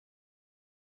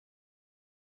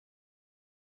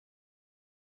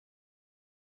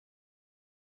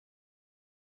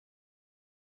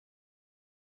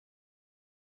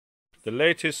The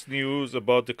latest news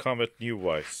about the comet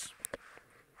NEOWISE.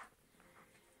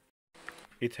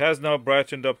 It has now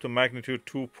brightened up to magnitude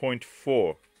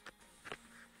 2.4.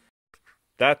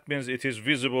 That means it is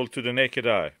visible to the naked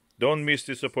eye. Don't miss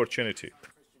this opportunity.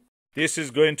 This is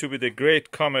going to be the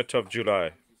great comet of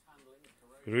July.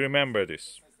 Remember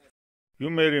this.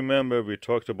 You may remember we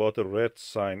talked about the red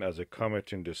sign as a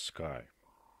comet in the sky.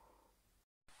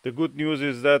 The good news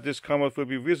is that this comet will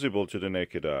be visible to the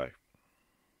naked eye.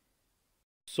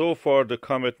 So far, the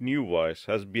comet NEOWISE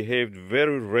has behaved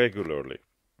very regularly,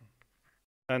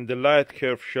 and the light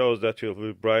curve shows that it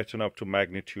will brighten up to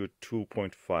magnitude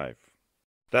 2.5.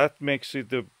 That makes it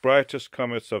the brightest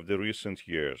comet of the recent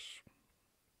years.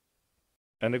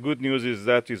 And the good news is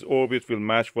that its orbit will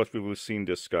match what we will see in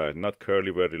the sky, not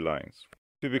curly-wurly lines.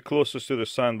 It will be closest to the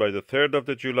sun by the 3rd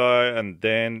of July, and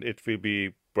then it will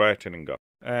be brightening up,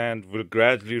 and will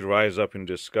gradually rise up in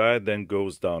the sky, then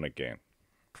goes down again.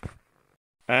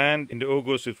 And in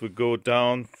August it will go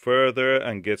down further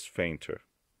and gets fainter.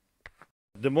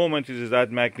 At the moment it is at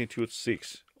magnitude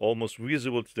 6, almost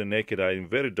visible to the naked eye in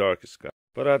very dark sky.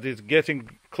 But as it's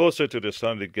getting closer to the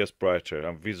sun, it gets brighter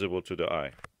and visible to the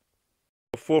eye.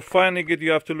 For finding it,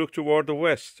 you have to look toward the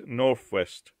west,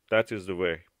 northwest. That is the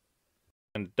way.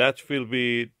 And that will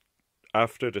be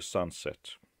after the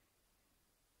sunset.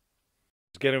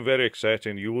 It's getting very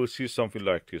exciting. You will see something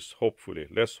like this, hopefully.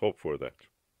 Let's hope for that.